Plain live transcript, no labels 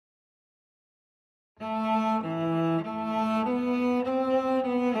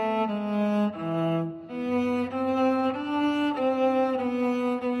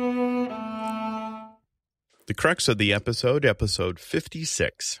crux of the episode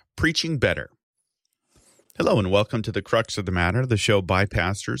 56, Preaching Better. Hello and welcome to the crux of the matter, the show by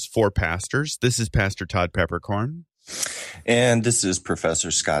pastors for pastors. This is Pastor Todd Peppercorn. And this is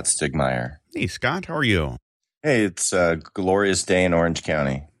Professor Scott Stigmeyer. Hey, Scott, how are you? Hey, it's a glorious day in Orange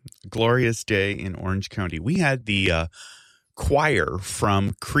County. Glorious day in Orange County. We had the choir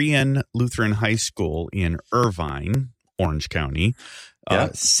from Korean Lutheran High School in Irvine, Orange County,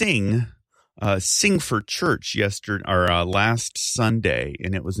 sing for church last Sunday,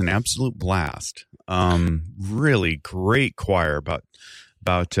 and it was an absolute blast. Really great choir, about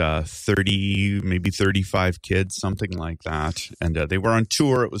 30, maybe 35 kids, something like that. And they were on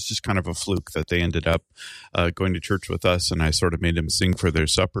tour. It was just kind of a fluke that they ended up going to church with us, and I sort of made them sing for their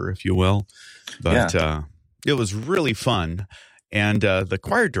supper, if you will. But it was really fun. And the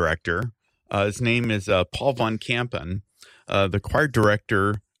choir director, his name is Paul von Kampen. The choir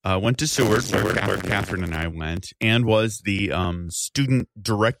director went to Seward, where Catherine and I went, and was the student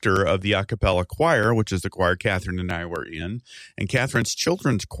director of the a cappella choir, which is the choir Catherine and I were in. And Catherine's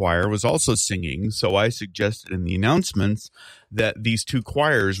children's choir was also singing, so I suggested in the announcements that these two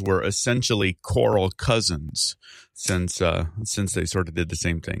choirs were essentially choral cousins, since they sort of did the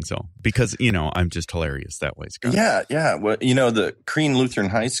same thing. So, because, I'm just hilarious that way, Scott. Yeah. Well, the Korean Lutheran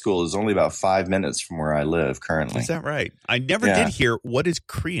High School is only about 5 minutes from where I live currently. Is that right? I never did hear, what is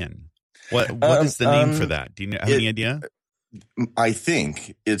Korean? What is the name for that? Do you have any idea? I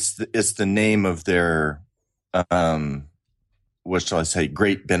think it's the name of their, what shall I say,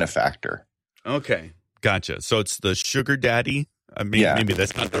 great benefactor. Okay, gotcha. So it's the sugar daddy? Maybe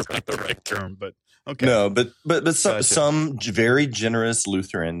that's not the right term, but okay. No, but some very generous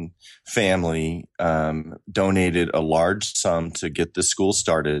Lutheran family donated a large sum to get the school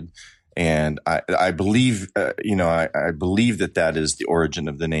started, and I believe I believe that is the origin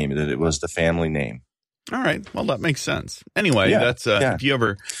of the name, that it was the family name. All right. Well, that makes sense. Anyway, that's if you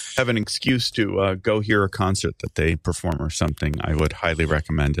ever have an excuse to go hear a concert that they perform or something, I would highly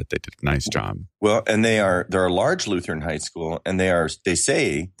recommend it. They did a nice job. Well, and they're a large Lutheran high school, and they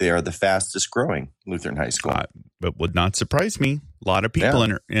say they are the fastest growing Lutheran high school. But would not surprise me. A lot of people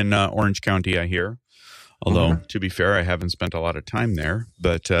in Orange County, I hear. Although, to be fair, I haven't spent a lot of time there,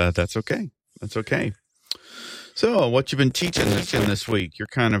 but that's okay. That's okay. So, what you been teaching this week? You're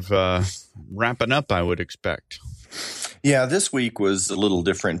kind of wrapping up, I would expect. Yeah, this week was a little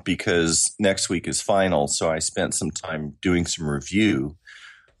different because next week is final, so I spent some time doing some review.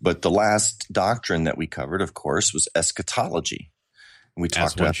 But the last doctrine that we covered, of course, was eschatology. We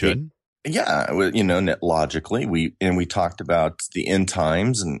talked about logically. We talked about the end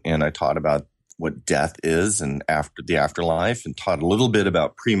times, and I taught about what death is and after the afterlife, and taught a little bit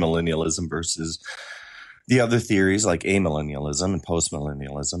about premillennialism versus the other theories like amillennialism and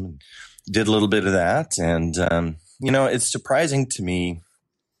postmillennialism, and did a little bit of that. And, it's surprising to me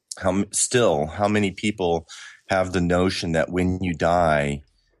how many people have the notion that when you die,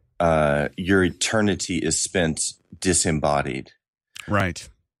 your eternity is spent disembodied. Right.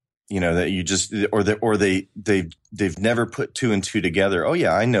 That you just, they've never put two and two together. Oh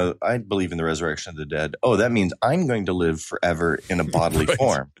yeah, I know. I believe in the resurrection of the dead. Oh, that means I'm going to live forever in a bodily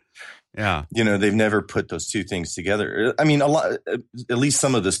form. Yeah. They've never put those two things together. I mean, at least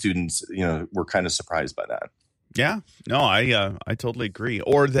some of the students, were kind of surprised by that. Yeah. No, I totally agree.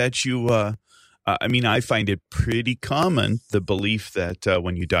 Or that you, I find it pretty common, the belief that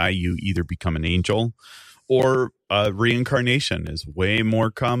when you die, you either become an angel or reincarnation is way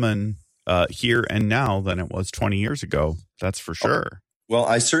more common here and now than it was 20 years ago. That's for sure. Well,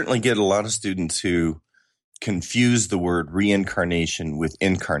 I certainly get a lot of students who confuse the word reincarnation with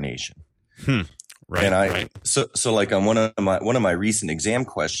incarnation. Right. And so like on one of my recent exam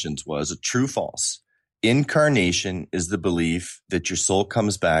questions was a true false. Incarnation is the belief that your soul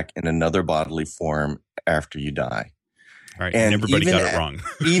comes back in another bodily form after you die. Right. And everybody got it wrong.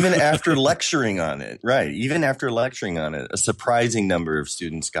 Even after lecturing on it. Right. Even after lecturing on it, a surprising number of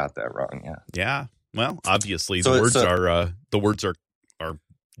students got that wrong. Yeah. Yeah. Well, obviously the words are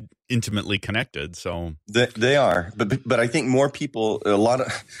intimately connected. So they are, but I think more people,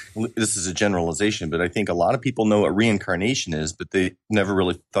 this is a generalization, but I think a lot of people know what reincarnation is, but they never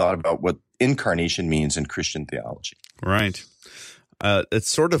really thought about what incarnation means in Christian theology. Right. It's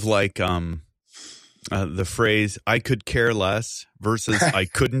sort of like the phrase "I could care less" versus "I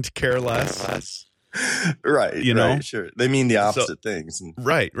couldn't care less." Right. Right, sure. They mean the opposite things.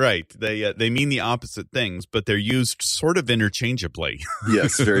 Right. They mean the opposite things, but they're used sort of interchangeably.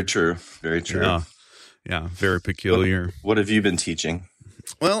 Yes, very true. Very true. Yeah, very peculiar. What have you been teaching?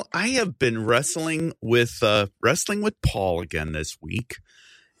 Well, I have been wrestling with Paul again this week.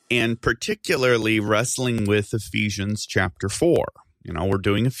 and particularly wrestling with Ephesians chapter 4. We're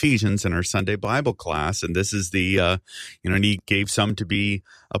doing Ephesians in our Sunday Bible class, and this is the, and he gave some to be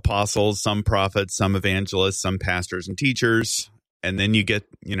apostles, some prophets, some evangelists, some pastors and teachers. And then you get,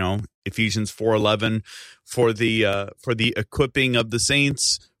 Ephesians 4:11 for the equipping of the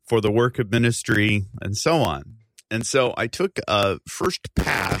saints, for the work of ministry, and so on. And so I took a first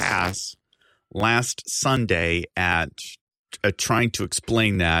pass last Sunday at trying to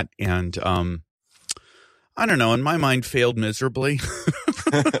explain that, and I don't know, in my mind, failed miserably.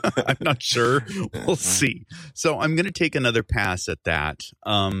 I'm not sure. We'll see. So I'm going to take another pass at that.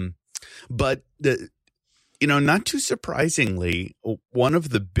 But, not too surprisingly, one of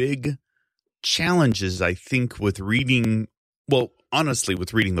the big challenges, I think, with reading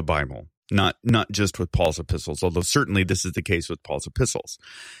the Bible, not just with Paul's epistles, although certainly this is the case with Paul's epistles,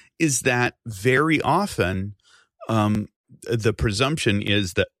 is that very often the presumption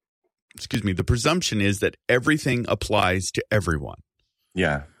is that everything applies to everyone.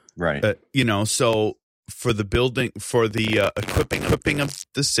 Yeah, right. So for the equipping of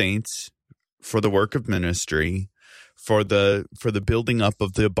the saints, for the work of ministry, for the building up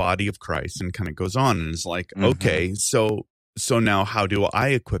of the body of Christ, and kind of goes on, and it's like, okay, so now how do I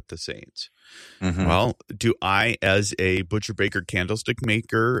equip the saints? Well, do I, as a butcher, baker, candlestick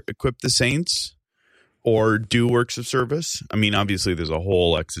maker, equip the saints? Or do works of service? I mean, obviously, there's a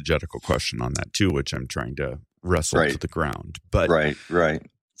whole exegetical question on that too, which I'm trying to wrestle to the ground. But right. For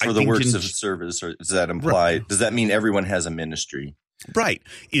the works of service, or does that imply? Right. Does that mean everyone has a ministry? Right.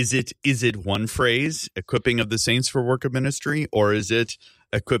 Is it one phrase, equipping of the saints for work of ministry, or is it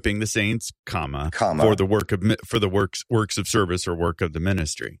equipping the saints, comma for the works of service or work of the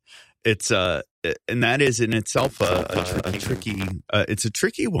ministry? It's and that is in itself a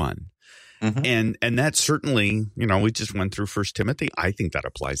tricky one. And that certainly, we just went through 1 Timothy. I think that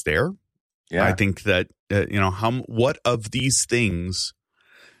applies there. Yeah. I think that, what of these things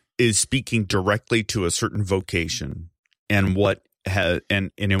is speaking directly to a certain vocation, and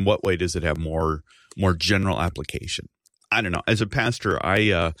and in what way does it have more general application? I don't know. As a pastor,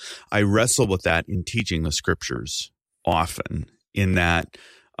 I wrestle with that in teaching the scriptures often, in that,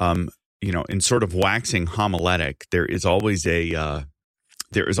 in sort of waxing homiletic, there is always a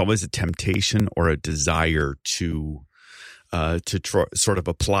temptation or a desire to sort of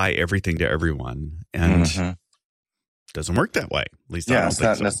apply everything to everyone, and doesn't work that way. At least I don't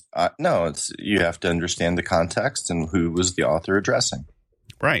think so. No, you have to understand the context and who was the author addressing.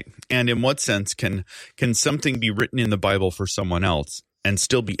 Right, and in what sense can something be written in the Bible for someone else and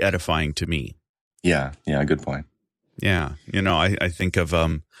still be edifying to me? Yeah, good point. Yeah, I think of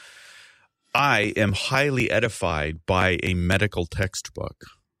I am highly edified by a medical textbook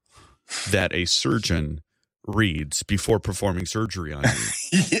that a surgeon reads before performing surgery on me.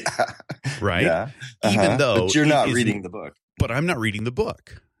 Yeah. Right? Yeah. Even though but you're not reading the book. But I'm not reading the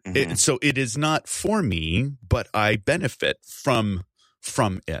book. So it is not for me, but I benefit from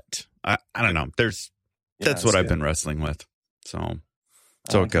it. I don't know. That's what I've been wrestling with. So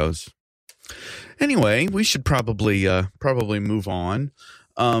it goes. Anyway, we should probably move on.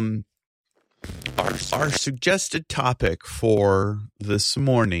 Our suggested topic for this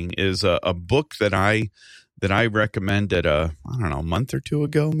morning is a book that I recommended a month or two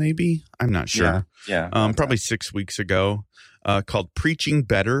ago, maybe. I'm not sure. Yeah. Probably 6 weeks ago, called Preaching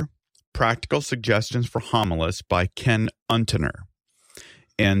Better: Practical Suggestions for Homilists by Ken Untener.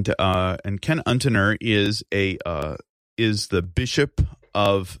 And Ken Untener is the Bishop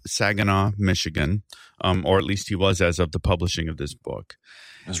of Saginaw, Michigan, or at least he was as of the publishing of this book.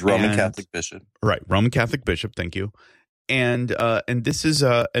 As Roman Catholic bishop, right? Roman Catholic bishop. Thank you. And this is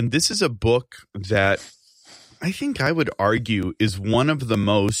a book that I think I would argue is one of the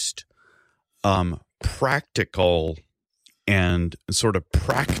most practical and sort of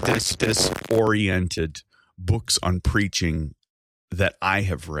practice-oriented books on preaching that I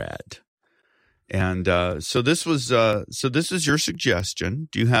have read. And so this is your suggestion.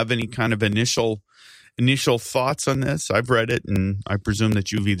 Do you have any kind of initial thoughts on this? I've read it, and I presume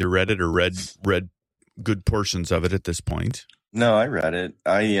that you've either read it or read good portions of it at this point. No, I read it.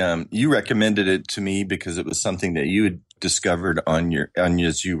 You recommended it to me because it was something that you had discovered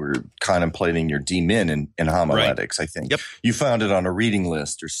as you were contemplating your D-Min in homiletics. Right. I think you found it on a reading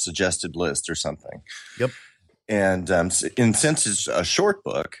list or suggested list or something. Yep. And since it's a short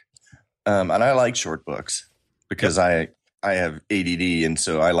book, and I like short books because I have ADD, and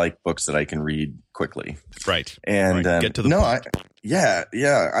so I like books that I can read quickly. Right. And get to the point. I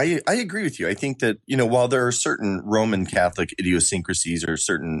agree with you. I think that, while there are certain Roman Catholic idiosyncrasies or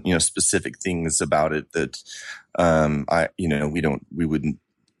certain, specific things about it that, we wouldn't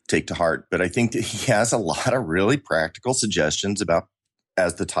take to heart. But I think that he has a lot of really practical suggestions about,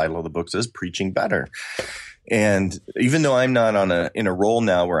 as the title of the book says, preaching better. And even though I'm not in a role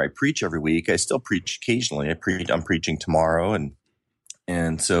now where I preach every week, I still preach occasionally. I'm preaching tomorrow,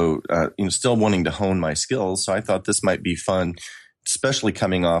 and so still wanting to hone my skills. So I thought this might be fun, especially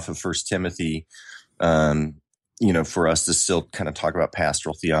coming off of First Timothy. For us to still kind of talk about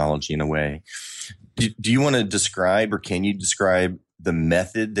pastoral theology in a way. Do you want to describe, or can you describe the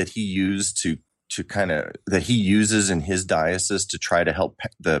method that he used that he uses in his diocese to try to help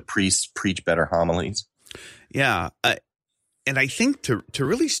the priests preach better homilies? Yeah. And I think to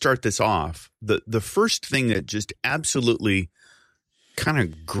really start this off, the first thing that just absolutely kind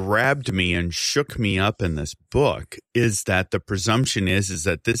of grabbed me and shook me up in this book is that the presumption is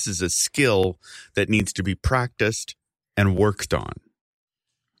that this is a skill that needs to be practiced and worked on.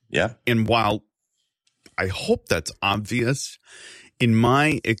 Yeah. And while I hope that's obvious, in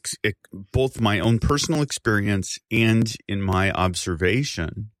my both my own personal experience and in my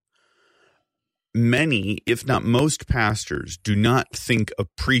observation, many, if not most pastors, do not think of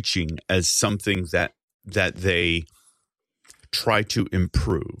preaching as something that they try to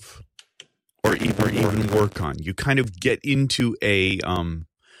improve or even work on. You kind of get into a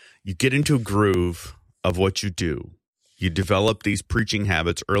groove of what you do. You develop these preaching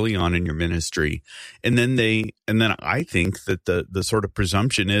habits early on in your ministry, and then I think that the sort of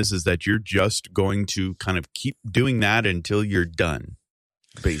presumption is that you're just going to kind of keep doing that until you're done,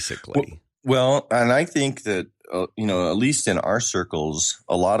 basically. Well, and I think that at least in our circles,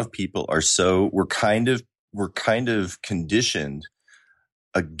 a lot of people are we're kind of conditioned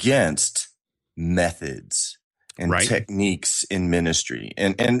against methods and techniques in ministry.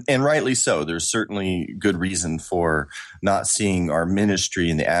 And rightly so. There's certainly good reason for not seeing our ministry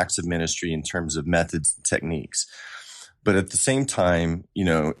and the acts of ministry in terms of methods and techniques. But at the same time,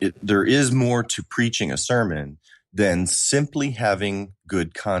 there is more to preaching a sermon than simply having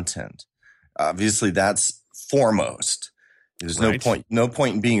good content. Obviously, that's foremost. There's no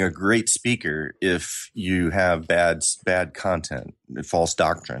point in being a great speaker if you have bad content, false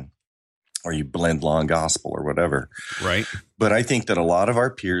doctrine, or you blend law and gospel or whatever. Right. But I think that a lot of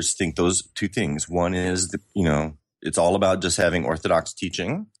our peers think those two things. One is it's all about just having orthodox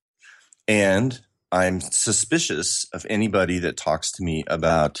teaching, and I'm suspicious of anybody that talks to me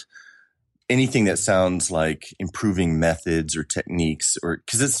about anything that sounds like improving methods or techniques, or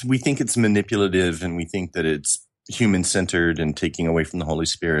because we think it's manipulative and we think that it's human-centered and taking away from the Holy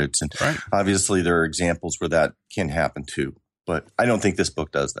Spirit. And obviously there are examples where that can happen too, but I don't think this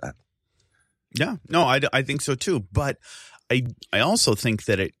book does that. Yeah, no, I think so too. But I also think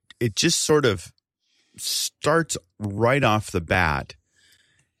that it just sort of starts right off the bat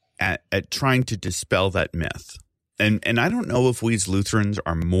at trying to dispel that myth. And I don't know if we as Lutherans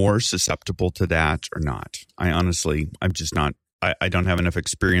are more susceptible to that or not. I'm just not. I don't have enough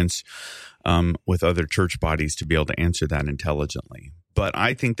experience with other church bodies to be able to answer that intelligently. But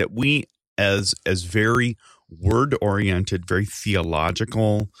I think that we, as very word-oriented, very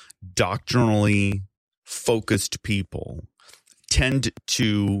theological, doctrinally focused people, tend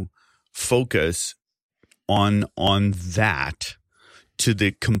to focus on that to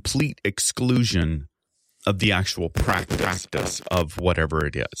the complete exclusion of the actual practice of whatever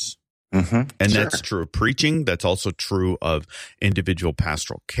it is. Mm-hmm. And that's true of preaching. That's also true of individual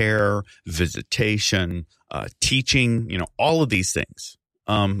pastoral care, visitation, teaching, all of these things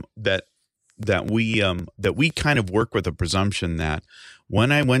that we kind of work with a presumption that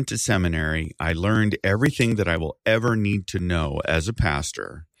when I went to seminary, I learned everything that I will ever need to know as a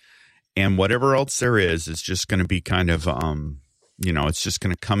pastor. And whatever else there is just going to be kind of, it's just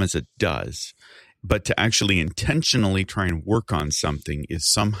going to come as it does. But to actually intentionally try and work on something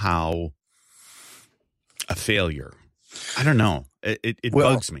is somehow a failure. I don't know. It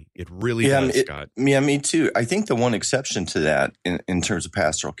bugs me. It really does, Scott. Yeah, me too. I think the one exception to that in terms of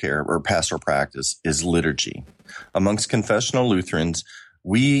pastoral care or pastoral practice is liturgy. Amongst confessional Lutherans,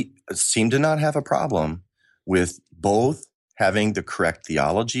 we seem to not have a problem with both having the correct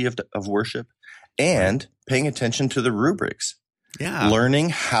theology of worship and paying attention to the rubrics. Yeah.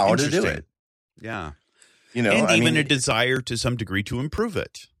 Learning how to do it. Yeah. And a desire to some degree to improve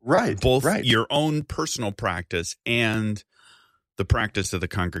it. Right. Both your own personal practice and the practice of the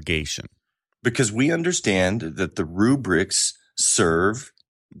congregation. Because we understand that the rubrics serve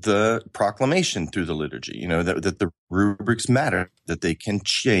the proclamation through the liturgy, that the rubrics matter, that they can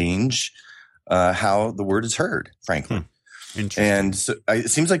change how the word is heard, frankly. And so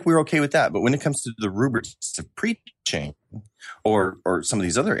it seems like we're okay with that. But when it comes to the rubrics of preaching or some of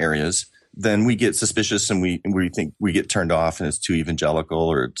these other areas, then we get suspicious and we think we get turned off and it's too evangelical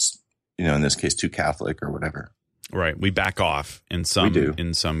or it's, in this case, too Catholic or whatever. Right. We back off in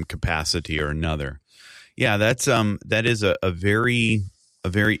some capacity or another. Yeah, that is a very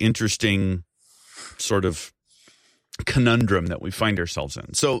interesting sort of conundrum that we find ourselves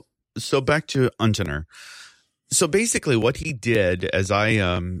in. So back to Untener. So basically what he did, as I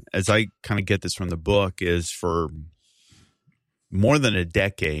kind of get this from the book, is for more than a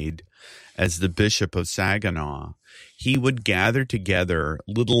decade as the Bishop of Saginaw, he would gather together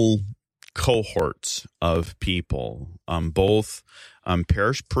little cohorts of people, both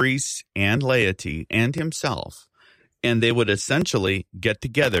parish priests and laity and himself, and they would essentially get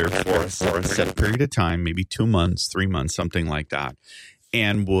together for a set period of time, maybe 2 months, 3 months, something like that,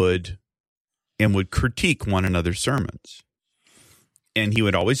 and would critique one another's sermons. And he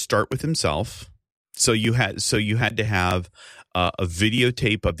would always start with himself. So you had to have a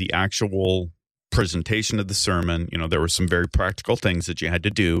videotape of the actual presentation of the sermon. There were some very practical things that you had to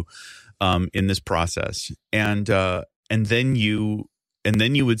do in this process, and then you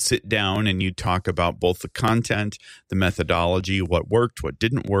would sit down and you'd talk about both the content, the methodology, what worked, what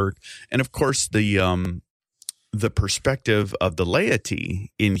didn't work, and of course the perspective of the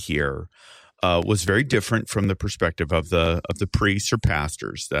laity in here was very different from the perspective of the priests or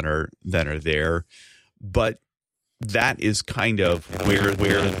pastors that are there, but that is kind of where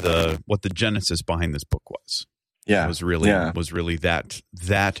what the genesis behind this book was. Yeah, was really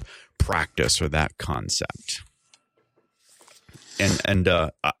that practice or that concept, and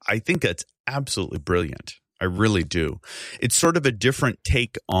I think that's absolutely brilliant. I really do. It's sort of a different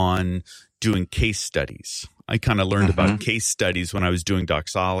take on doing case studies. I kind of learned about case studies when I was doing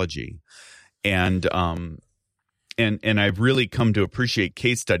doxology, and I've really come to appreciate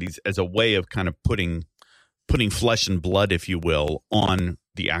case studies as a way of kind of putting flesh and blood, if you will, on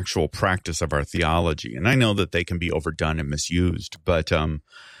the actual practice of our theology. And I know that they can be overdone and misused, but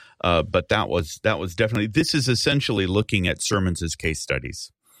that was definitely, this is essentially looking at sermons as case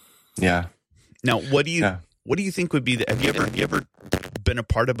studies. Yeah. Now, what do you think would be have you ever been a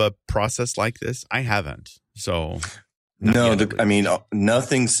part of a process like this? I haven't. So no,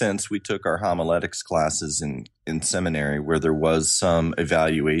 nothing since we took our homiletics classes in seminary where there was some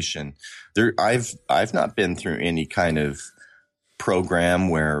evaluation. I've not been through any kind of program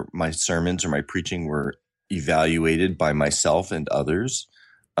where my sermons or my preaching were evaluated by myself and others.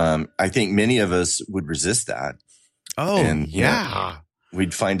 I think many of us would resist that. Oh, and, yeah.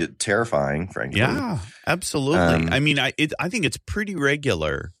 We'd find it terrifying, frankly. Yeah, absolutely. I think it's pretty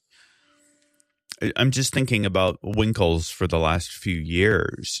regular. I'm just thinking about Winkles for the last few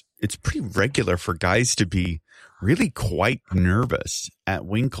years. It's pretty regular for guys to be really quite nervous at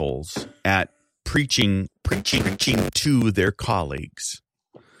Winkles at preaching to their colleagues.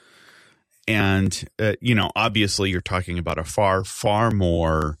 And, obviously you're talking about a far, far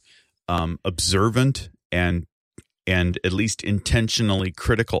more observant and at least intentionally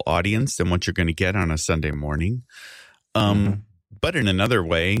critical audience than what you're going to get on a Sunday morning. But in another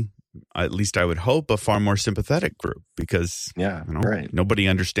way, at least I would hope, a far more sympathetic group because nobody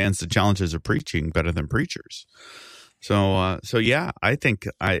understands the challenges of preaching better than preachers. So yeah, I think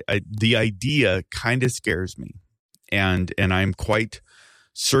the idea kind of scares me, and I'm quite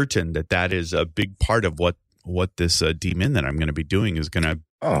certain that is a big part of what this demon that I'm going to be doing is going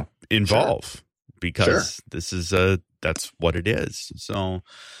to involve, because this is that's what it is. So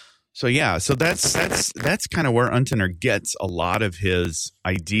yeah, so that's kind of where Untener gets a lot of his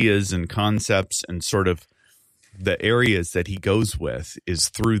ideas and concepts, and sort of the areas that he goes with is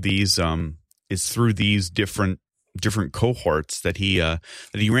through these different cohorts that he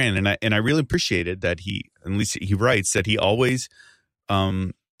ran, and I really appreciated that at least he writes that he always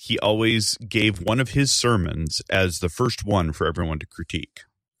gave one of his sermons as the first one for everyone to critique.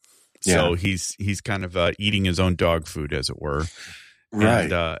 Yeah. So he's kind of eating his own dog food, as it were.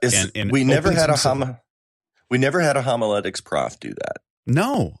 Right. And we never had a homiletics prof do that.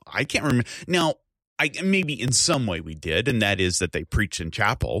 No, I can't remember. Now, maybe in some way we did, and that is that they preached in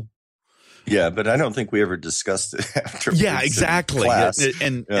chapel. Yeah, but I don't think we ever discussed it after. Yeah, exactly.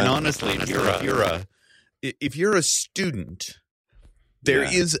 And honestly, if you're a student, there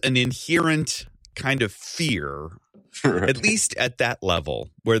is an inherent kind of fear, right, at least at that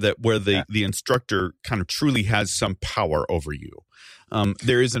level, where the instructor kind of truly has some power over you.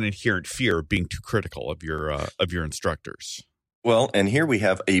 There is an inherent fear of being too critical of your instructors. Well, and here we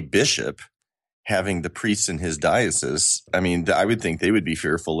have a bishop having the priests in his diocese. I mean, I would think they would be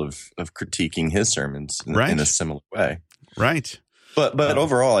fearful of critiquing his sermons in a similar way. Right. But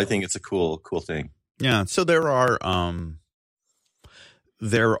overall, I think it's a cool thing. Yeah. So there are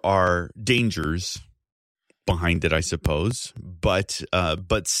there are dangers behind it, I suppose, but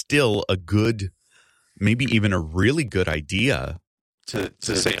still a good, maybe even a really good idea to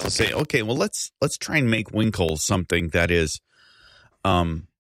say, okay, well, let's try and make Winkle something that is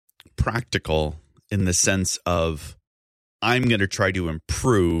practical in the sense of I'm going to try to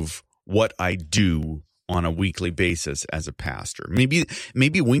improve what I do on a weekly basis as a pastor. Maybe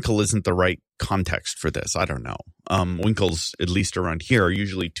Winkle isn't the right context for this. I don't know. Winkles, at least around here, are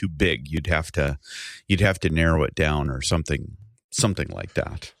usually too big. You'd have to narrow it down or something like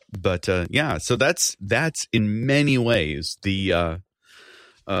that. But yeah, so that's in many ways the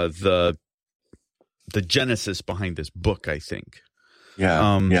genesis behind this book, I think.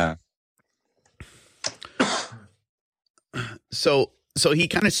 Yeah. Yeah. So he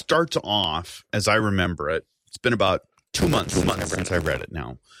kind of starts off, as I remember it. It's been about 2 months since I read it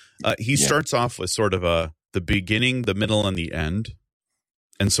now. He starts off with sort of the beginning, the middle, and the end,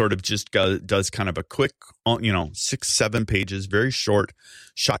 and sort of just does kind of a quick, 6-7 pages, very short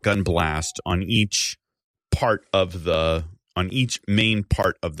shotgun blast on each main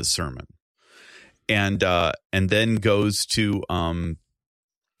part of the sermon, and then goes to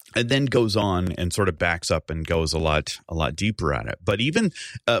and then goes on and sort of backs up and goes a lot deeper at it. But even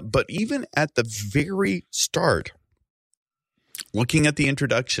at the very start, looking at the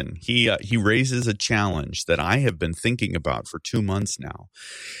introduction, he raises a challenge that I have been thinking about for 2 months now,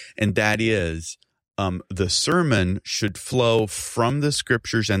 and that is the sermon should flow from the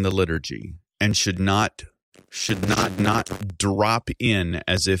scriptures and the liturgy, and should not drop in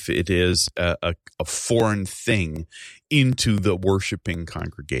as if it is a foreign thing into the worshiping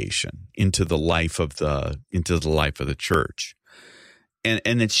congregation, into the life of the church.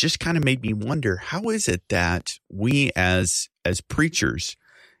 And it's just kind of made me wonder, how is it that we as preachers,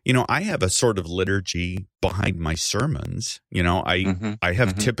 I have a sort of liturgy behind my sermons. I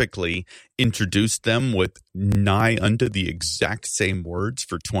have typically introduced them with nigh unto the exact same words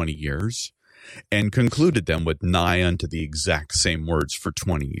for 20 years. And concluded them with nigh unto the exact same words for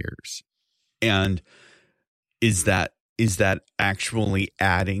 20 years. And is that actually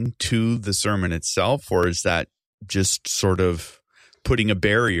adding to the sermon itself, or is that just sort of putting a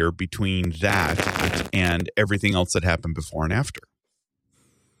barrier between that and everything else that happened before and after?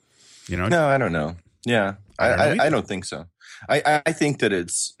 No, I don't know. Yeah, I don't think so. I think that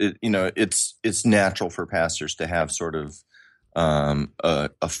it's natural for pastors to have sort of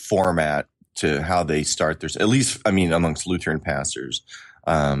a format to how they start their, at least, amongst Lutheran pastors.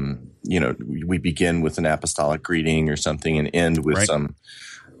 We begin with an apostolic greeting or something and end with some,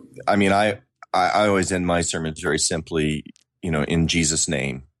 I always end my sermons very simply, in Jesus'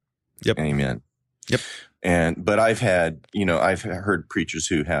 name. Yep. Amen. Yep. But I've heard preachers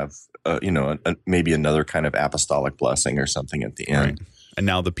who have, maybe another kind of apostolic blessing or something at the end. Right. And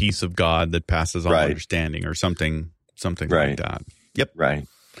now the peace of God that passes all understanding, or something like that. Yep. Right.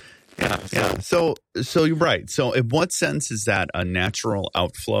 Yeah. So you're right. So in what sense is that a natural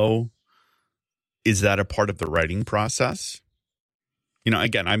outflow? Is that a part of the writing process?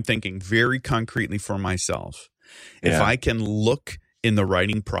 Again, I'm thinking very concretely for myself. Yeah. If I can look in the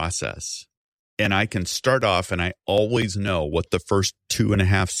writing process and I can start off and I always know what the first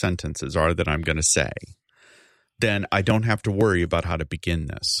 2.5 sentences are that I'm going to say, then I don't have to worry about how to begin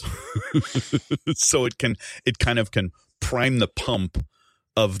this. So it kind of can prime the pump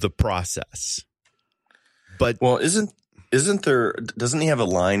of the process. But doesn't he have a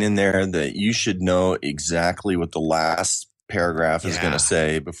line in there that you should know exactly what the last paragraph is going to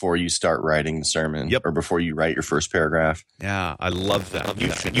say before you start writing the sermon, or before you write your first paragraph? Yeah, I love that.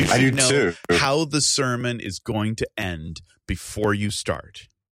 You should know too. How the sermon is going to end before you start.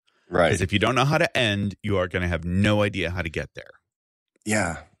 Right. Because if you don't know how to end, you are going to have no idea how to get there.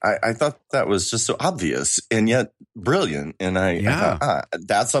 Yeah, I thought that was just so obvious and yet brilliant. And I thought,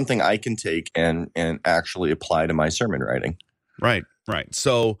 that's something I can take and actually apply to my sermon writing. Right.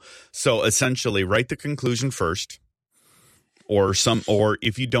 So essentially write the conclusion first, or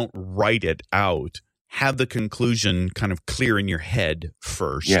if you don't write it out, have the conclusion kind of clear in your head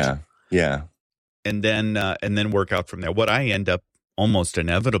first. Yeah. And then work out from there. What I end up almost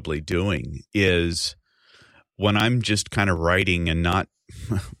inevitably doing is, when I'm just kind of writing and not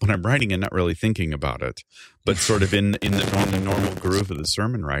really thinking about it, but sort of in the normal groove of the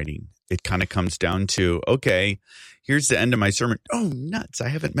sermon writing, it kind of comes down to, okay, here's the end of my sermon. Oh, nuts. I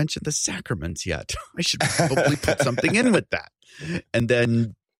haven't mentioned the sacraments yet. I should probably put something in with that. And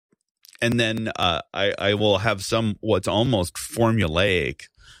then I will have what's almost formulaic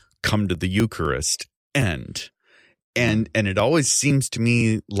come to the Eucharist end. And it always seems to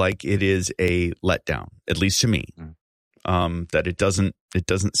me like it is a letdown, at least to me. that it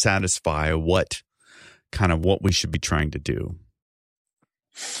doesn't satisfy what we should be trying to do.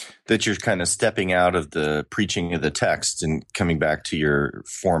 That you're kind of stepping out of the preaching of the text and coming back to your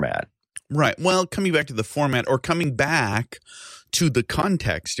format. Right. Well, coming back to the format or coming back to the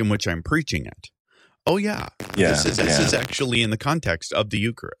context in which I'm preaching it. Oh, yeah. This is actually in the context of the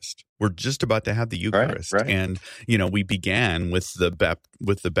Eucharist. We're just about to have the Eucharist. Right. And, we began with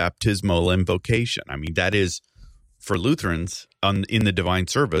the baptismal invocation. I mean, that is, for Lutherans in the divine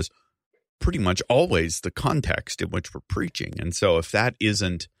service, pretty much always the context in which we're preaching. And so if that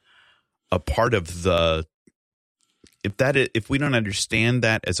isn't a part of if we don't understand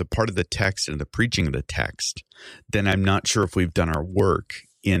that as a part of the text and the preaching of the text, then I'm not sure if we've done our work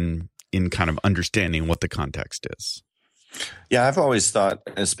in kind of understanding what the context is. Yeah, I've always thought,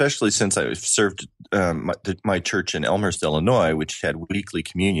 especially since I served my church in Elmhurst, Illinois, which had weekly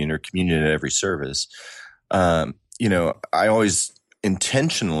communion or communion at every service. I always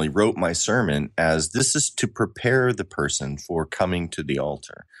intentionally wrote my sermon as this is to prepare the person for coming to the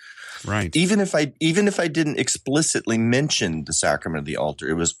altar. Right. Even if I didn't explicitly mention the sacrament of the altar,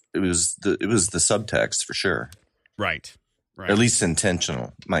 it was the subtext for sure. Right. Or at least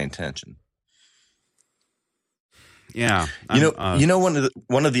my intention. Yeah.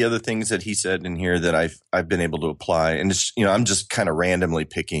 One of the other things that he said in here that I've been able to apply, and it's, I'm just kind of randomly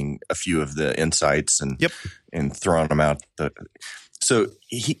picking a few of the insights and throwing them out. So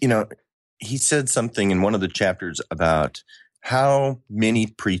he said something in one of the chapters about how many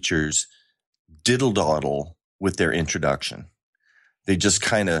preachers diddle-daddle with their introduction. They just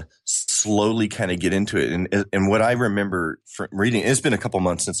kind of slowly kind of get into it. And what I remember from reading, it's been a couple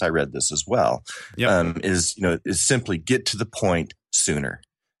months since I read this as well, is simply get to the point sooner.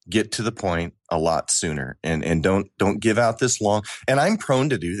 Get to the point a lot sooner. And don't give out this long. And I'm prone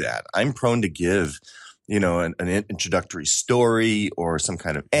to do that. I'm prone to give, an introductory story or some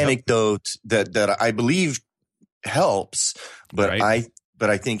kind of anecdote that I believe helps, but right.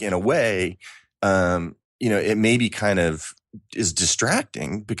 I think in a way, it may be kind of is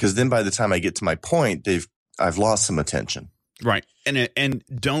distracting because then by the time I get to my point, I've lost some attention. Right. And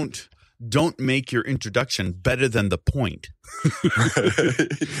don't make your introduction better than the point.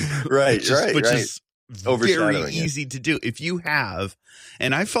 Which is very easy to do. If you have,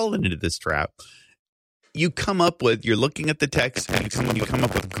 and I've fallen into this trap, you're looking at the text and you come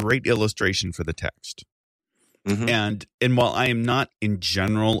up with a great illustration for the text. Mm-hmm. And while I am not in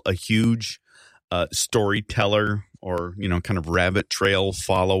general a huge storyteller or, kind of rabbit trail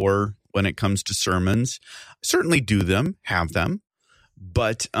follower when it comes to sermons, I certainly do them, have them.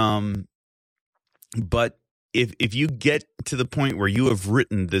 But if you get to the point where you have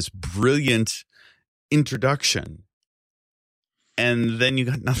written this brilliant introduction and then you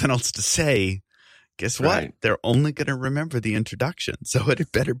got nothing else to say, guess what? Right. They're only going to remember the introduction, so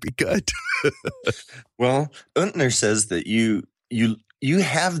it better be good. Well, Untner says that you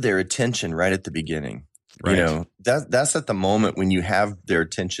have their attention right at the beginning. Right. That's at the moment when you have their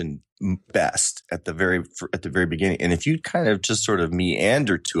attention best at the very beginning. And if you kind of just sort of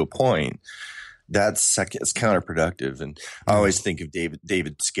meander to a point, it's counterproductive. And I always think of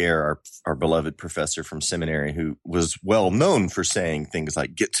David Scare, our beloved professor from seminary, who was well known for saying things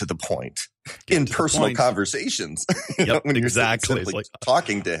like "get to the point" in personal conversations. When exactly. You're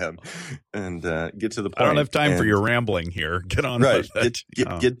talking to him and get to the point. I don't have time for your rambling here. Get on with it.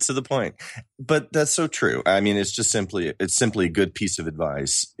 Get to the point. But that's so true. I mean, it's simply a good piece of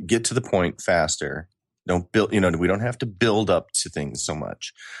advice. Get to the point faster. Don't build. We don't have to build up to things so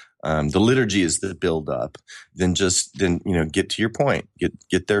much. The liturgy is the build up. Then get to your point.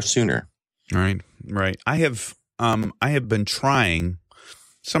 Get there sooner. Right. I have been trying,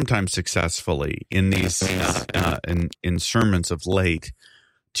 sometimes successfully, in these in sermons of late,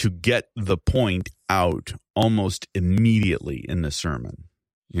 to get the point out almost immediately in the sermon.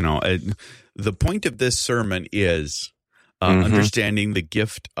 The point of this sermon is understanding the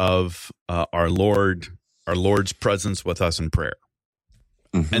gift of our Lord's presence with us in prayer.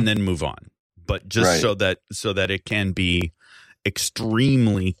 Mm-hmm. And then move on, but just so that it can be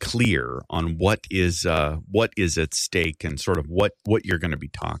extremely clear on what is at stake and sort of what you're going to be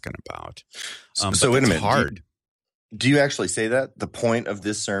talking about. So wait a minute, hard. Do you actually say that the point of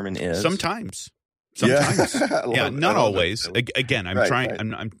this sermon is? Sometimes, yeah, not always. Again, I'm trying. Right.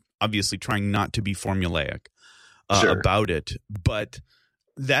 I'm obviously trying not to be formulaic about it, but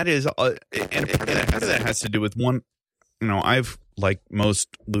that is, and part of that has to do with one. I've, like most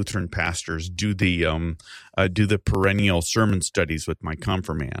Lutheran pastors, do the perennial sermon studies with my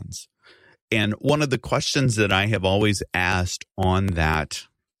confirmands. And one of the questions that I have always asked on that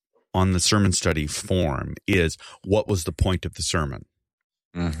on the sermon study form is, what was the point of the sermon?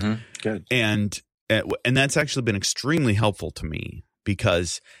 Mm-hmm. Good. And that's actually been extremely helpful to me,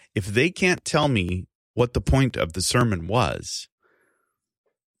 because if they can't tell me what the point of the sermon was,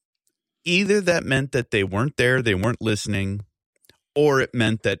 either that meant that they weren't there, they weren't listening, or it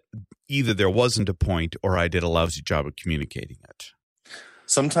meant that either there wasn't a point or I did a lousy job of communicating it.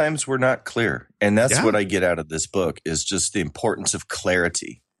 Sometimes we're not clear. And that's what I get out of this book, is just the importance of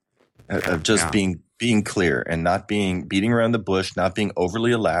clarity, of just being clear and not being beating around the bush, not being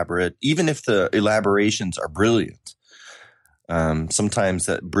overly elaborate, even if the elaborations are brilliant. Sometimes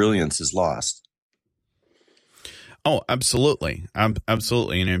that brilliance is lost. Oh, absolutely.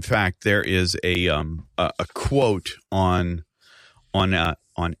 Absolutely. And in fact, there is a quote on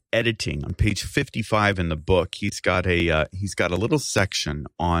editing on page 55 in the book. He's got a little section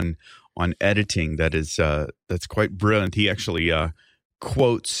on editing that's quite brilliant. He actually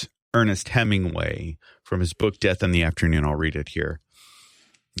quotes Ernest Hemingway from his book Death in the Afternoon. I'll read it here.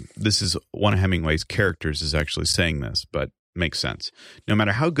 This is one of Hemingway's characters is actually saying this, but makes sense. No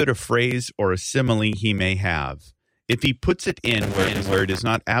matter how good a phrase or a simile he may have, if he puts it in where it is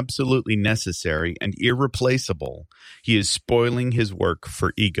not absolutely necessary and irreplaceable, he is spoiling his work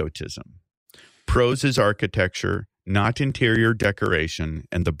for egotism. Prose is architecture, not interior decoration,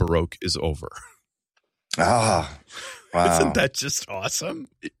 and the Baroque is over. Ah, wow. Isn't that just awesome?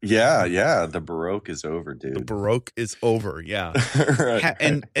 Yeah. The Baroque is over, dude. The Baroque is over, yeah. Right.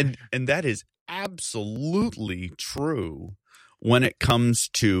 And that is absolutely true when it comes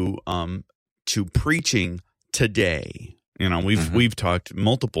to preaching today. You know, we've talked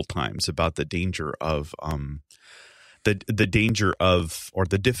multiple times about the danger of the danger of, or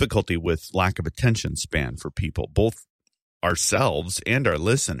the difficulty with, lack of attention span for people, both ourselves and our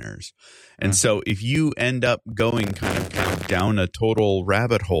listeners. And so if you end up going kind of down a total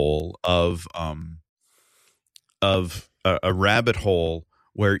rabbit hole of a rabbit hole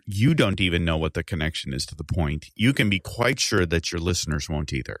where you don't even know what the connection is to the point, you can be quite sure that your listeners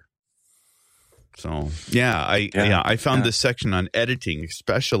won't either. So I found this section on editing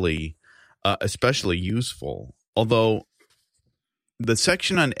especially useful. Although the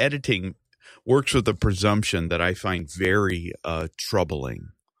section on editing works with a presumption that I find very troubling,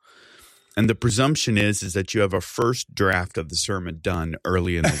 and the presumption is that you have a first draft of the sermon done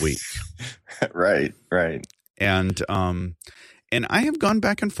early in the week. Right. And I have gone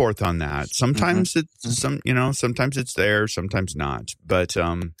back and forth on that. Sometimes sometimes it's there, sometimes not. But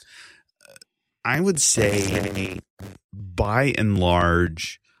I would say, by and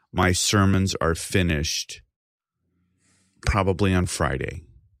large, my sermons are finished probably on Friday.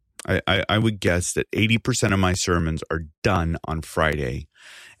 I would guess that 80% of my sermons are done on Friday,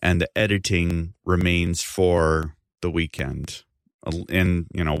 and the editing remains for the weekend, and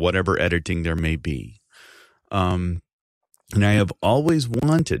whatever editing there may be. And I have always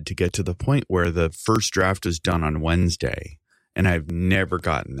wanted to get to the point where the first draft is done on Wednesday, and I've never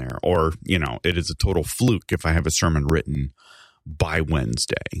gotten there. Or, it is a total fluke if I have a sermon written by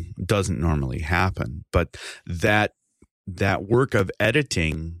Wednesday. It doesn't normally happen. But that work of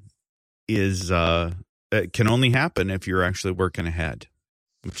editing is it can only happen if you're actually working ahead,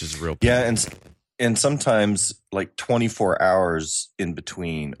 which is real pain. Yeah, and sometimes like 24 hours in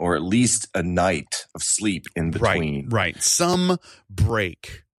between, or at least a night of sleep in between. Right. Some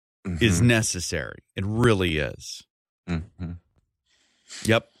break is necessary. It really is. Mm-hmm.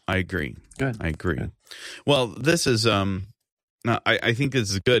 Yep, I agree. Good. I agree. Good. Well, this is I think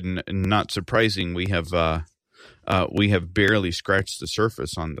this is good and not surprising. We have barely scratched the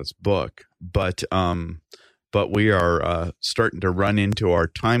surface on this book, but we are starting to run into our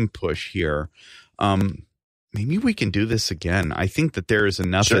time push here. Maybe we can do this again. I think that there is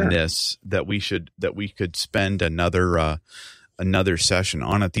enough in this that we could spend another session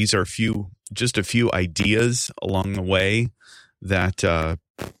on it. These are just a few ideas along the way that I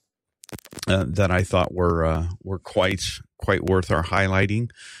thought were quite worth our highlighting.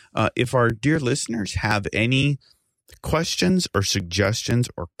 If our dear listeners have any questions or suggestions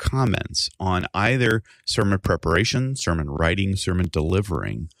or comments on either sermon preparation, sermon writing, sermon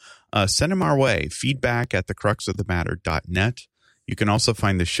delivering, send them our way. Feedback at thecruxofthematter.net. You can also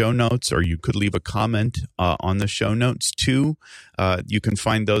find the show notes, or you could leave a comment on the show notes too. You can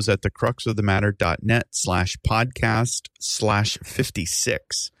find those at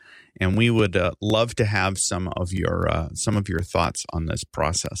thecruxofthematter.net/podcast/56. And we would love to have some of your thoughts on this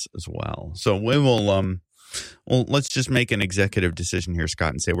process as well. So we will let's just make an executive decision here,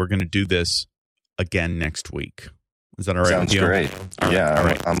 Scott, and say we're going to do this again next week. Is that all right? Sounds with you? Great. All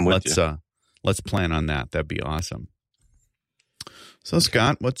right. I'm with you. Let's plan on that. That'd be awesome. So,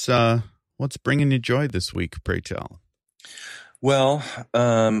 Scott, what's bringing you joy this week? Pray tell. Well,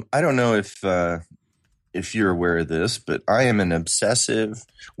 I don't know if you're aware of this, but I am an obsessive.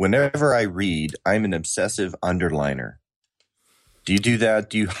 Whenever I read, I'm an obsessive underliner. Do you do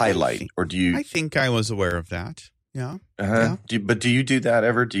that? Do you highlight, or do you? I think I was aware of that. Yeah. Yeah. Do you do that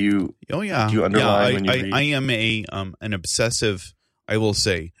ever? Do you? Oh yeah. Do you underline when you read? I am an obsessive, I will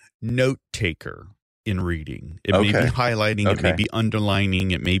say, note taker in reading. It may be highlighting, it may be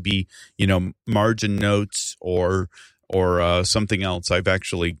underlining, it may be, margin notes or something else. I've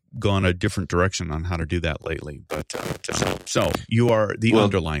actually gone a different direction on how to do that lately. But so you are the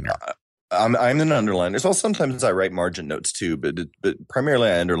underliner. I'm an underliner. Well, sometimes I write margin notes too, but primarily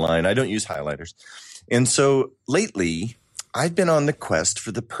I underline. I don't use highlighters. And so lately, I've been on the quest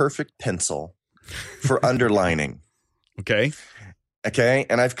for the perfect pencil for underlining. Okay.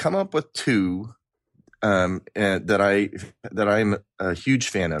 And I've come up with two that I'm a huge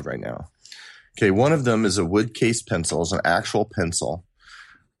fan of right now. Okay, one of them is a wood case pencil. It's an actual pencil,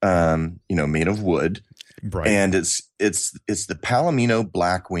 made of wood, right? And it's the Palomino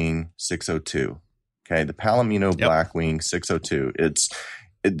Blackwing 602. Okay, the Palomino Blackwing 602.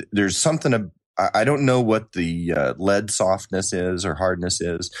 There's something. I don't know what the lead softness is or hardness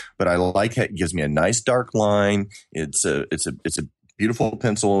is, but I like it. It gives me a nice dark line. It's a beautiful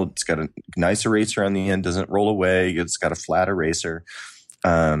pencil. It's got a nice eraser on the end. Doesn't roll away. It's got a flat eraser.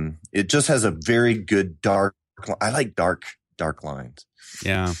 It just has a very good dark. I like dark lines.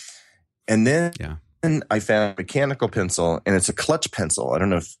 Yeah. And then I found a mechanical pencil, and it's a clutch pencil. I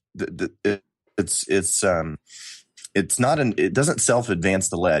don't know if it's not it doesn't self-advance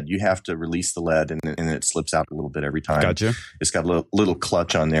the lead. You have to release the lead, and it slips out a little bit every time. Gotcha. It's got a little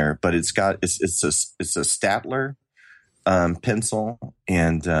clutch on there, but it's a Statler pencil,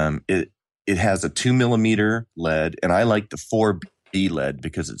 and it has a 2mm lead, and I like the 4B lead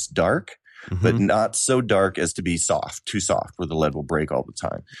because it's dark, but not so dark as to be too soft, where the lead will break all the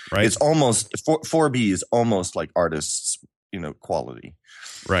time. Right. It's almost 4B is almost like artists, quality.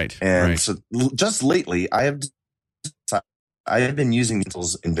 Right. And so just lately, I have been using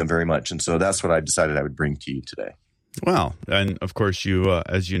pencils in them very much, and so that's what I decided I would bring to you today. Well, and of course, you,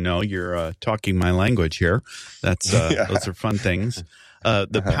 as you know, you're talking my language here. That's those are fun things.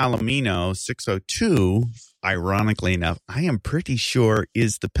 The Palomino 602, ironically enough, I am pretty sure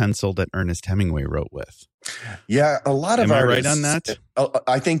is the pencil that Ernest Hemingway wrote with. Yeah, a lot of artists. Am I right on that?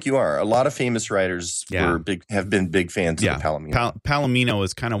 I think you are. A lot of famous writers have been big fans of the Palomino. Palomino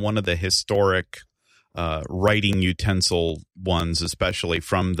is kind of one of the historic writing utensil ones, especially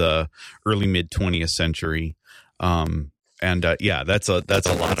from the early mid 20th century. That's a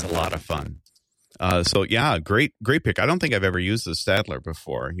lot of fun. Great pick. I don't think I've ever used the Statler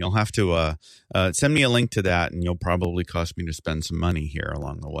before. You'll have to send me a link to that, and you'll probably cost me to spend some money here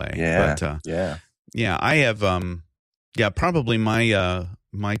along the way. I have probably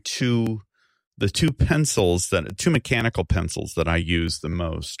my two mechanical pencils that I use the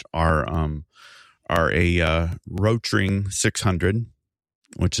most are a Rotring 600,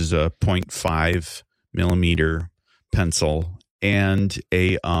 which is a 0.5 millimeter pencil, and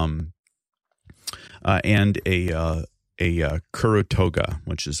a Kurotoga,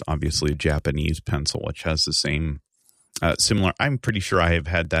 which is obviously a Japanese pencil, which has the same similar. I'm pretty sure I have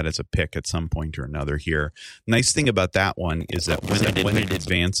had that as a pick at some point or another here. Nice thing about that one is that when it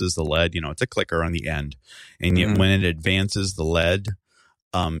advances the lead, it's a clicker on the end, and yet when it advances the lead,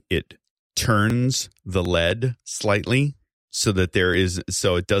 it turns the lead slightly so that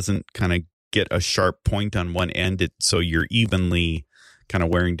it doesn't kind of get a sharp point on one end. So you're evenly kind of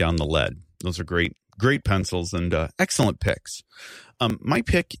wearing down the lead. Those are great pencils and excellent picks. My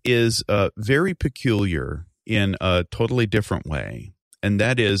pick is very peculiar in a totally different way. And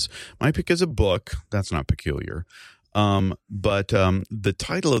that is, my pick is a book. That's not peculiar. But the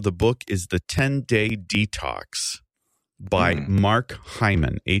title of the book is The 10-Day Detox by Mark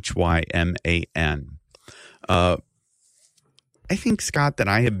Hyman, Hyman. I think, Scott, that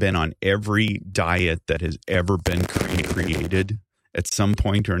I have been on every diet that has ever been created at some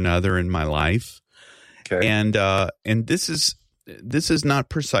point or another in my life. Okay. And this is not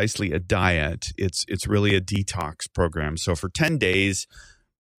precisely a diet. It's really a detox program. So for 10 days,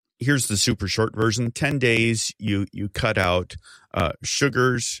 here's the super short version. 10 days, you cut out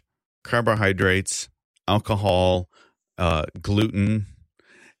sugars, carbohydrates, alcohol, gluten.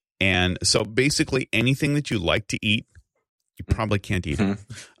 And so basically anything that you like to eat, you probably can't eat it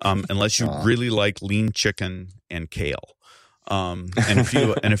unless you really like lean chicken and kale, and a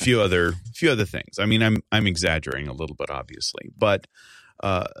few other things. I mean, I'm exaggerating a little bit, obviously, but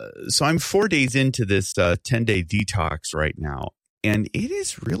so I'm 4 days into this 10-day detox right now, And it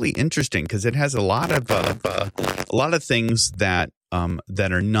is really interesting because it has a lot of things that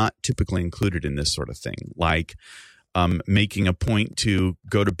are not typically included in this sort of thing, like making a point to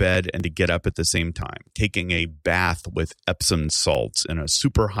go to bed and to get up at the same time, taking a bath with Epsom salts in a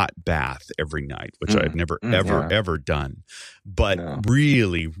super hot bath every night, which I've never, ever done, but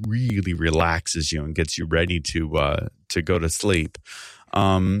really, really relaxes you and gets you ready to go to sleep.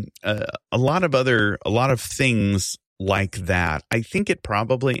 A lot of things like that. I think it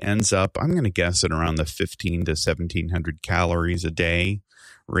probably ends up, I'm going to guess at around the 15 to 1700 calories a day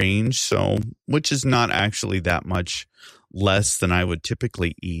range. So, which is not actually that much less than I would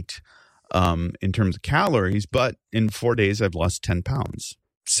typically eat in terms of calories. But in 4 days, I've lost 10 pounds.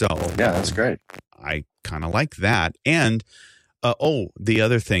 So yeah, that's great. I kind of like that. And the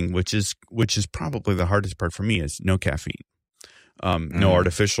other thing, which is probably the hardest part for me, is no caffeine, no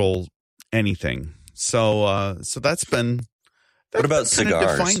artificial anything. So that's been. What about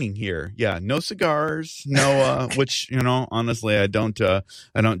cigars? Defining here, yeah, no cigars, no. Which honestly, I don't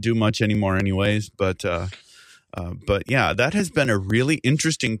do much anymore, anyways. But yeah, that has been a really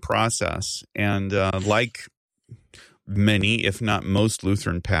interesting process, and like many, if not most,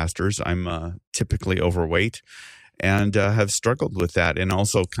 Lutheran pastors, I'm typically overweight, and have struggled with that, and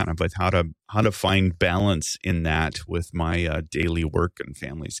also kind of with how to find balance in that with my daily work and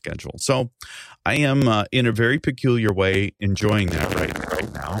family schedule. So I am in a very peculiar way enjoying that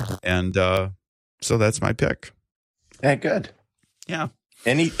right now, and so that's my pick. Yeah, good. Yeah.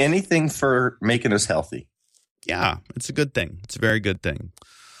 Anything for making us healthy. Yeah, it's a good thing. It's a very good thing.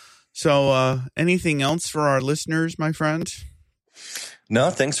 So anything else for our listeners, my friend? No,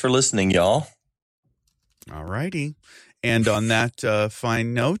 thanks for listening, y'all. All righty. And on that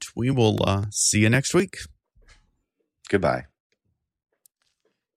fine note, we will see you next week. Goodbye.